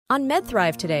On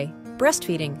MedThrive today,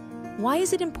 breastfeeding. Why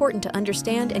is it important to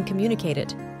understand and communicate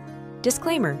it?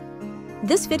 Disclaimer: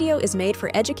 this video is made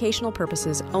for educational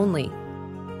purposes only.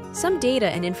 Some data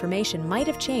and information might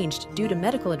have changed due to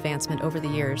medical advancement over the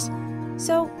years.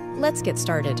 So, let's get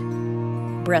started.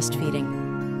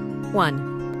 Breastfeeding.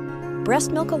 1.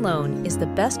 Breast milk alone is the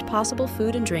best possible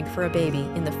food and drink for a baby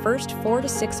in the first 4 to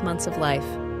 6 months of life.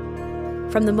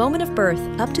 From the moment of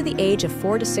birth up to the age of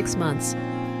 4 to 6 months,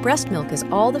 breast milk is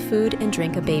all the food and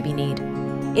drink a baby need.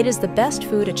 It is the best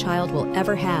food a child will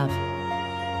ever have.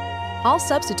 All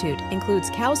substitute includes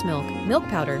cow's milk, milk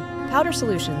powder, powder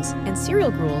solutions, and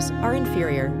cereal gruels are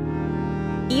inferior.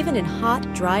 Even in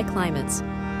hot, dry climates,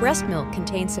 breast milk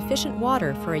contains sufficient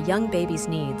water for a young baby's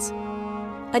needs.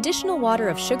 Additional water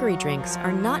of sugary drinks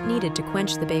are not needed to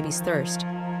quench the baby's thirst.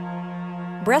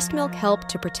 Breast milk helps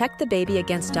to protect the baby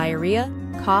against diarrhea,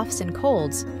 coughs and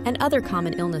colds, and other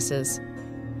common illnesses.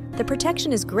 The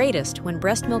protection is greatest when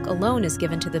breast milk alone is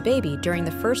given to the baby during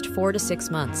the first 4 to 6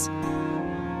 months.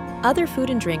 Other food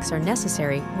and drinks are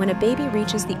necessary when a baby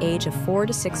reaches the age of 4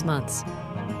 to 6 months.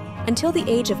 Until the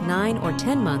age of 9 or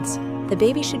 10 months, the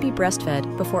baby should be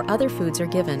breastfed before other foods are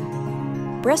given.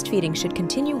 Breastfeeding should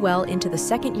continue well into the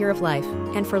second year of life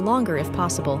and for longer if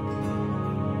possible.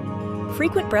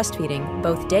 Frequent breastfeeding,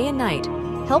 both day and night,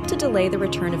 help to delay the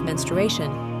return of menstruation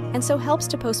and so helps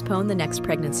to postpone the next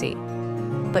pregnancy.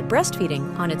 But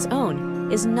breastfeeding on its own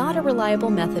is not a reliable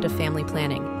method of family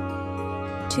planning.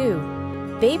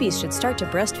 2. Babies should start to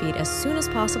breastfeed as soon as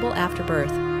possible after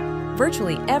birth.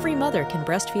 Virtually every mother can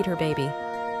breastfeed her baby.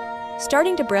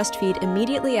 Starting to breastfeed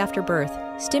immediately after birth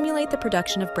stimulate the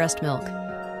production of breast milk.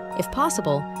 If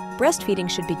possible, breastfeeding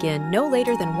should begin no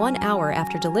later than 1 hour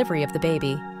after delivery of the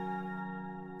baby.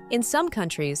 In some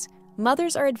countries,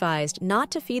 mothers are advised not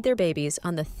to feed their babies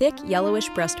on the thick yellowish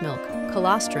breast milk,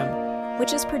 colostrum,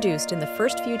 which is produced in the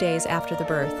first few days after the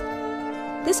birth.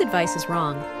 This advice is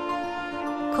wrong.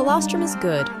 Colostrum is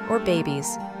good, or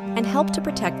babies, and help to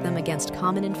protect them against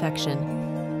common infection.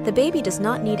 The baby does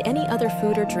not need any other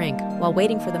food or drink while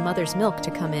waiting for the mother's milk to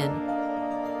come in.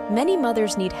 Many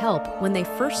mothers need help when they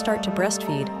first start to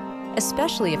breastfeed,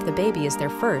 especially if the baby is their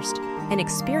first. An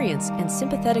experienced and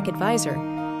sympathetic advisor,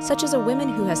 such as a woman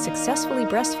who has successfully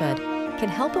breastfed, can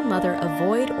help a mother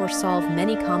avoid or solve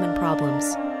many common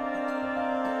problems.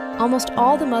 Almost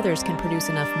all the mothers can produce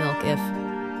enough milk if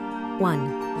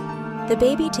 1. The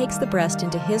baby takes the breast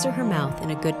into his or her mouth in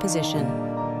a good position.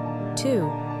 2.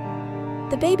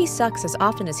 The baby sucks as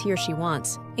often as he or she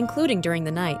wants, including during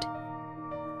the night.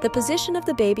 The position of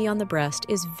the baby on the breast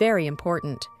is very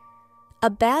important.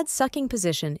 A bad sucking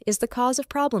position is the cause of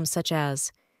problems such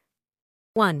as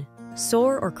 1.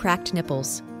 Sore or cracked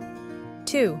nipples.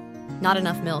 2. Not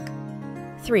enough milk.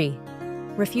 3.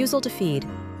 Refusal to feed.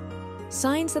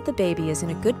 Signs that the baby is in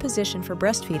a good position for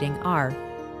breastfeeding are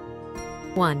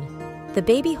 1. The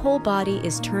baby whole body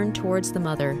is turned towards the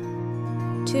mother.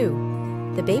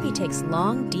 2. The baby takes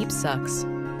long, deep sucks.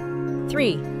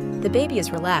 3. The baby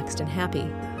is relaxed and happy.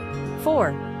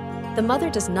 4. The mother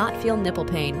does not feel nipple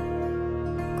pain.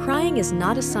 Crying is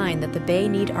not a sign that the baby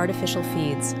needs artificial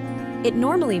feeds. It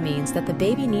normally means that the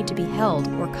baby needs to be held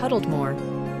or cuddled more.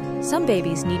 Some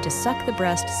babies need to suck the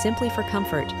breast simply for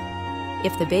comfort.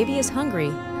 If the baby is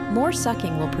hungry, more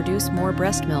sucking will produce more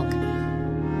breast milk.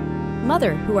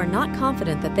 Mothers who are not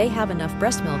confident that they have enough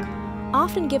breast milk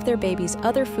often give their babies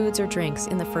other foods or drinks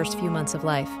in the first few months of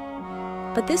life.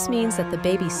 But this means that the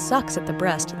baby sucks at the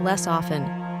breast less often,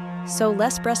 so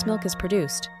less breast milk is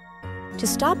produced. To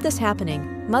stop this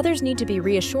happening, mothers need to be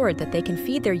reassured that they can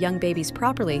feed their young babies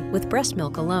properly with breast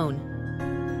milk alone.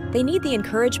 They need the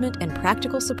encouragement and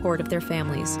practical support of their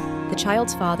families, the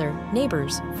child's father,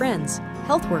 neighbors, friends,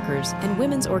 health workers, and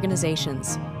women's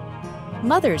organizations.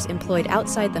 Mothers employed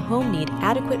outside the home need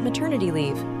adequate maternity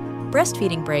leave,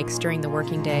 breastfeeding breaks during the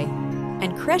working day,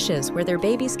 and creches where their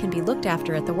babies can be looked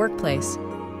after at the workplace.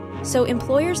 So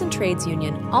employers and trades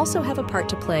union also have a part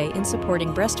to play in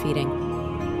supporting breastfeeding.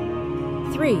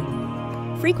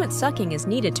 3. Frequent sucking is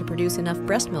needed to produce enough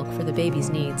breast milk for the baby's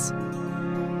needs.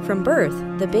 From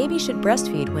birth, the baby should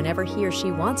breastfeed whenever he or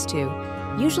she wants to,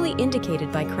 usually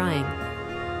indicated by crying.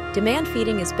 Demand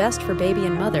feeding is best for baby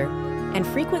and mother, and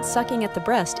frequent sucking at the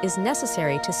breast is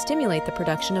necessary to stimulate the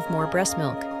production of more breast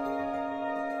milk.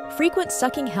 Frequent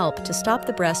sucking helps to stop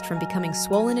the breast from becoming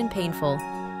swollen and painful.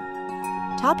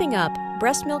 Topping up,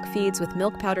 breast milk feeds with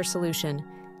milk powder solution,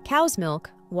 cow's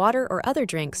milk, water, or other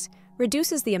drinks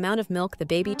reduces the amount of milk the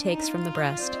baby takes from the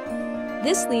breast.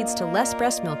 This leads to less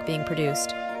breast milk being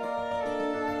produced.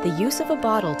 The use of a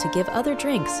bottle to give other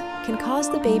drinks can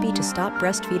cause the baby to stop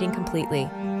breastfeeding completely.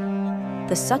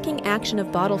 The sucking action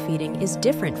of bottle feeding is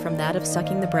different from that of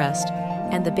sucking the breast,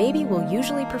 and the baby will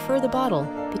usually prefer the bottle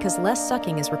because less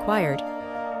sucking is required.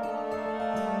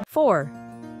 4.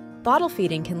 Bottle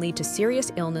feeding can lead to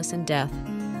serious illness and death.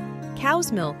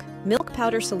 Cow's milk, milk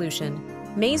powder solution,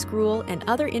 maize gruel, and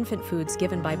other infant foods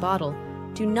given by bottle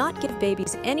do not give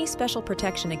babies any special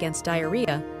protection against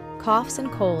diarrhea, coughs and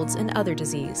colds, and other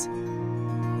disease.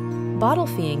 Bottle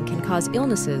feeding can cause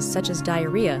illnesses such as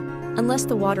diarrhea unless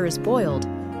the water is boiled,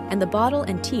 and the bottle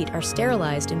and teat are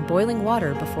sterilized in boiling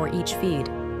water before each feed.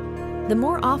 The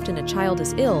more often a child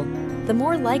is ill, the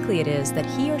more likely it is that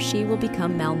he or she will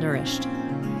become malnourished.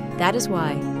 That is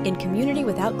why, in community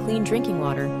without clean drinking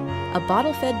water, a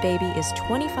bottle-fed baby is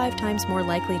 25 times more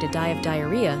likely to die of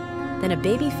diarrhea than a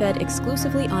baby fed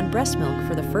exclusively on breast milk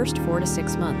for the first 4 to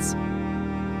 6 months.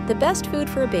 The best food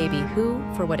for a baby who,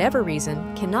 for whatever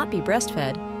reason, cannot be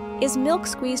breastfed is milk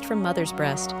squeezed from mother's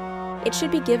breast. It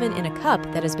should be given in a cup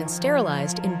that has been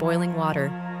sterilized in boiling water.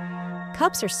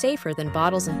 Cups are safer than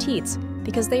bottles and teats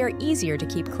because they are easier to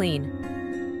keep clean.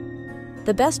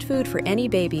 The best food for any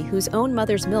baby whose own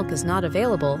mother's milk is not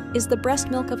available is the breast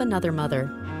milk of another mother.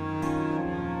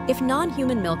 If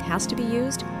non-human milk has to be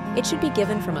used, it should be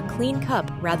given from a clean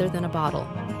cup rather than a bottle.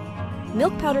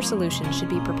 Milk powder solution should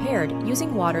be prepared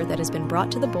using water that has been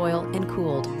brought to the boil and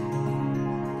cooled.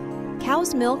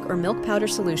 Cow's milk or milk powder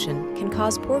solution can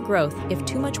cause poor growth if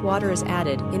too much water is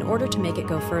added in order to make it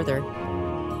go further.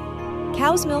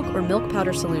 Cow's milk or milk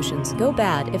powder solutions go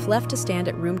bad if left to stand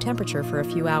at room temperature for a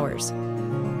few hours.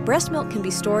 Breast milk can be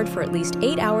stored for at least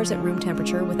 8 hours at room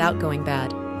temperature without going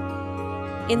bad.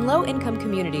 In low-income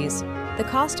communities, the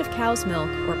cost of cow's milk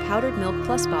or powdered milk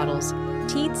plus bottles,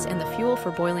 teats, and the fuel for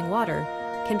boiling water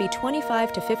can be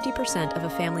 25 to 50% of a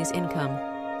family's income.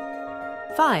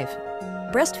 5.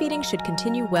 Breastfeeding should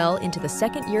continue well into the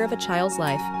second year of a child's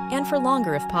life and for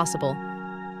longer if possible.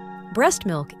 Breast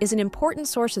milk is an important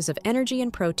source of energy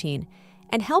and protein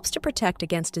and helps to protect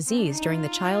against disease during the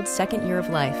child's second year of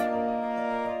life.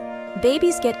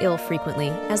 Babies get ill frequently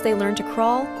as they learn to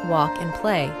crawl, walk, and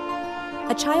play.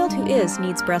 A child who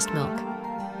needs breast milk.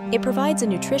 It provides a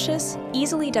nutritious,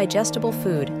 easily digestible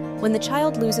food when the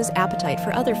child loses appetite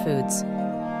for other foods.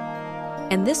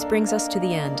 And this brings us to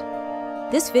the end.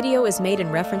 This video is made in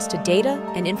reference to data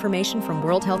and information from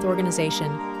World Health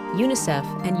Organization, UNICEF,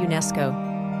 and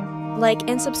UNESCO. Like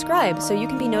and subscribe so you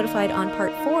can be notified on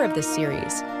part 4 of this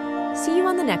series. See you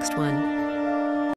on the next one.